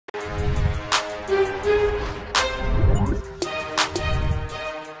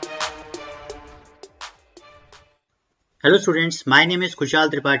Hello students, my name is खुशहाल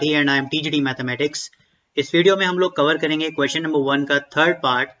Tripathi and I am TGT mathematics. इस video में हम लोग कवर करेंगे क्वेश्चन नंबर 1 का third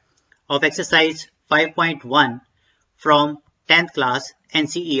part of exercise 5.1 from 10th class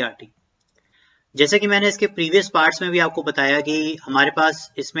NCERT। जैसे कि मैंने इसके प्रीवियस पार्ट्स में भी आपको बताया कि हमारे पास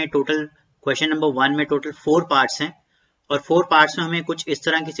इसमें टोटल क्वेश्चन नंबर 1 में टोटल 4 पार्ट्स हैं और 4 पार्ट्स में हमें कुछ इस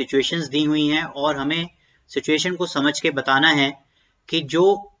तरह की सिचुएशंस दी हुई हैं और हमें सिचुएशन को समझ के बताना है कि जो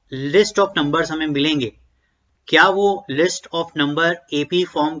लिस्ट ऑफ नंबर्स हमें मिलेंगे क्या वो list of number AP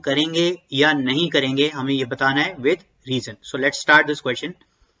form करेंगे या नहीं करेंगे, हमें ये बताना है with reason. So let's start this question.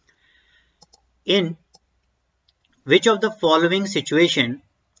 In which of the following situation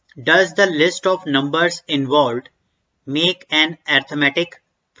does the list of numbers involved make an arithmetic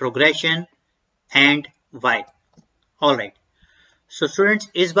progression and Y? Alright, so students,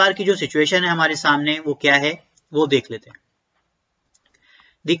 इस बार की जो सिचुएशन है हमारे सामने वो क्या है वो देख लेते हैं।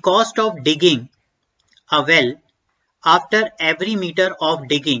 The cost of digging a well after every meter of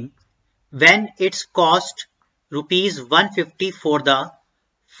digging when its cost rupees 150 for the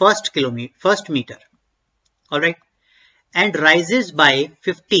first meter, all right, and rises by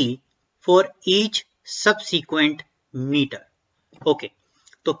 50 for each subsequent meter. okay,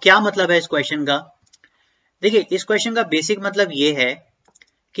 तो क्या मतलब है इस क्वेश्चन का? देखिए, इस क्वेश्चन का basic मतलब ये है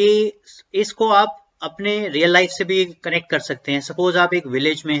कि इसको आप अपने रियल लाइफ से भी कनेक्ट कर सकते हैं। सपोज आप एक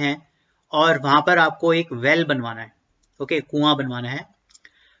विलेज में हैं और वहां पर आपको एक वेल बनवाना है, ओके, कुआं बनवाना है,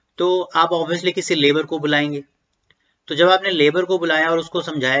 तो आप ऑब्वियसली किसी लेबर को बुलाएंगे। तो जब आपने लेबर को बुलाया और उसको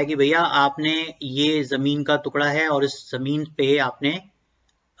समझाया कि भैया आपने ये जमीन का टुकड़ा है और इस जमीन पे आपने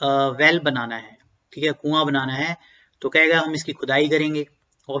वेल बनाना है, ठीक है, कुआं बनाना है, तो कहेगा हम इसकी खुदाई करेंगे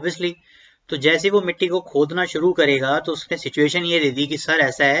ऑब्वियसली। तो जैसे वो मिट्टी को खोदना शुरू करेगा तो उसने सिचुएशन ये दे दी कि सर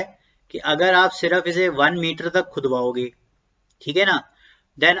ऐसा है कि अगर आप सिर्फ इसे 1 मीटर तक खुदवाओगे, ठीक है ना,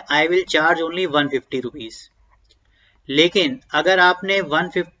 then I will charge only 150 rupees. लेकिन अगर आपने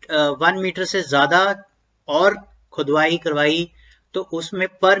 1 मीटर से ज्यादा और खुदवाई करवाई तो उसमें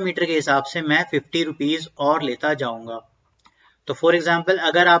पर मीटर के हिसाब से मैं 50 रुपीज और लेता जाऊंगा। तो फॉर एग्जाम्पल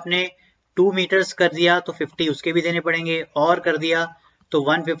अगर आपने 2 मीटर्स कर दिया तो 50 उसके भी देने पड़ेंगे, और कर दिया तो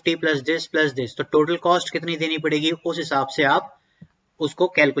 150 प्लस दिस, तो टोटल कॉस्ट कितनी देनी पड़ेगी उस हिसाब से आप उसको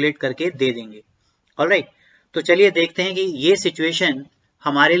कैलकुलेट करके दे देंगे। ऑलराइट, तो चलिए देखते हैं कि ये सिचुएशन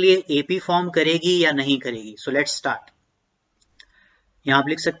हमारे लिए एपी फॉर्म करेगी या नहीं करेगी। So let's start. यहां आप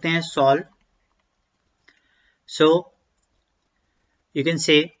लिख सकते हैं solve. So you can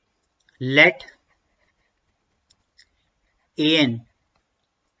say late an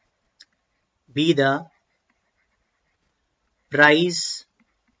be the price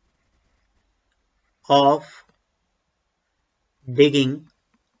of digging,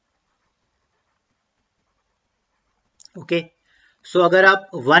 okay. सो अगर आप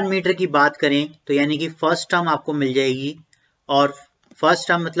 1 मीटर की बात करें तो यानी कि फर्स्ट टर्म आपको मिल जाएगी, और फर्स्ट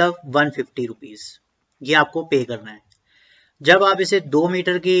टर्म मतलब 150 रुपीज, ये आपको पे करना है। जब आप इसे 2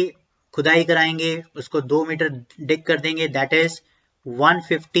 मीटर की खुदाई कराएंगे, उसको 2 मीटर डिग कर देंगे, दैट इज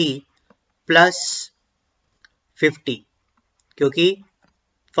 150 प्लस 50, क्योंकि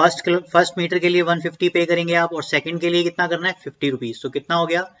फर्स्ट मीटर के लिए 150 पे करेंगे आप, और सेकंड के लिए कितना करना है 50 रुपीज, तो कितना हो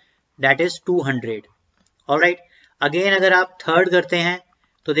गया, दैट इज 200। ऑलराइट, अगेन अगर आप थर्ड करते हैं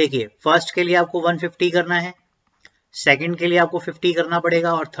तो देखिए फर्स्ट के लिए आपको 150 करना है, सेकंड के लिए आपको 50 करना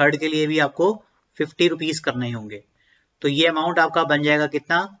पड़ेगा, और थर्ड के लिए भी आपको 50 रुपीज करने होंगे। तो ये अमाउंट आपका बन जाएगा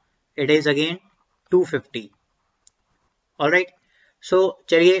कितना, इट इज अगेन 250। ऑलराइट, सो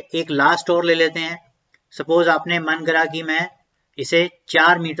चलिए एक लास्ट और ले लेते हैं। सपोज आपने मन करा कि मैं इसे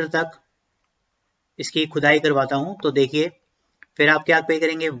 4 मीटर तक इसकी खुदाई करवाता हूं, तो देखिए फिर आप क्या पे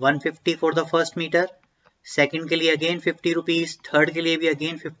करेंगे, 150 for the first metre, second के लिए अगेन 50 रुपीज, थर्ड के लिए भी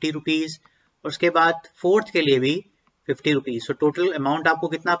अगेन 50 रुपीज, और उसके बाद फोर्थ के लिए भी 50 रुपीज। तो टोटल अमाउंट आपको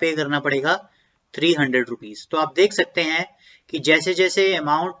कितना पे करना पड़ेगा, 300 रुपीज। तो आप देख सकते हैं कि जैसे जैसे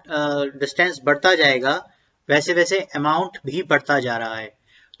अमाउंट डिस्टेंस बढ़ता जाएगा वैसे वैसे अमाउंट भी बढ़ता जा रहा है।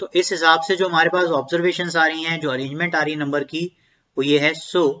 तो इस हिसाब से जो हमारे पास ऑब्जर्वेशंस आ रही हैं, जो अरेंजमेंट आ रही है नंबर की, वो ये है।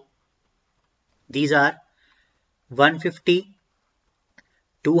 So these are 150,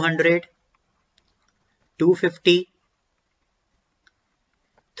 200, 250,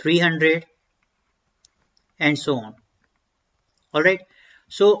 300 and so on. Alright,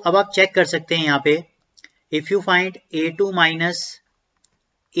 सो अब आप चेक कर सकते हैं यहाँ पे, if you find A2 minus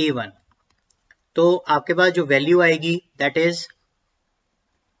A1, तो आपके पास जो वैल्यू आएगी that is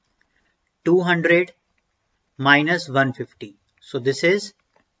 200 minus 150, so this is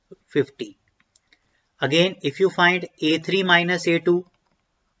 50। Again if you find A3 minus A2,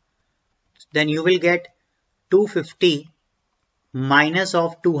 then you will get 250 minus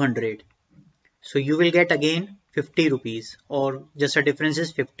of 200. So you will get again 50 rupees और just a difference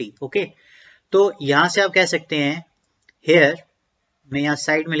is 50. Okay, तो यहाँ से आप कह सकते हैं here, मैं यहाँ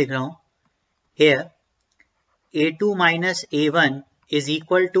साइड में लिख रहा हूँ here A2 minus A1 is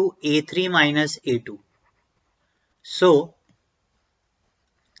equal to A3 minus A2. So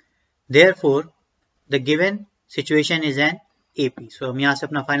therefore the given situation is an AP. So हम यहाँ से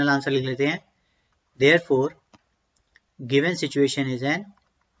अपना फाइनल आंसर लिख लेते हैं. Therefore given situation is an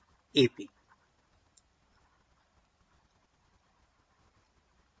AP.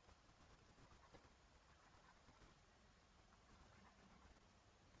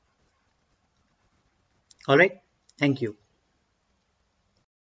 Alright, thank you.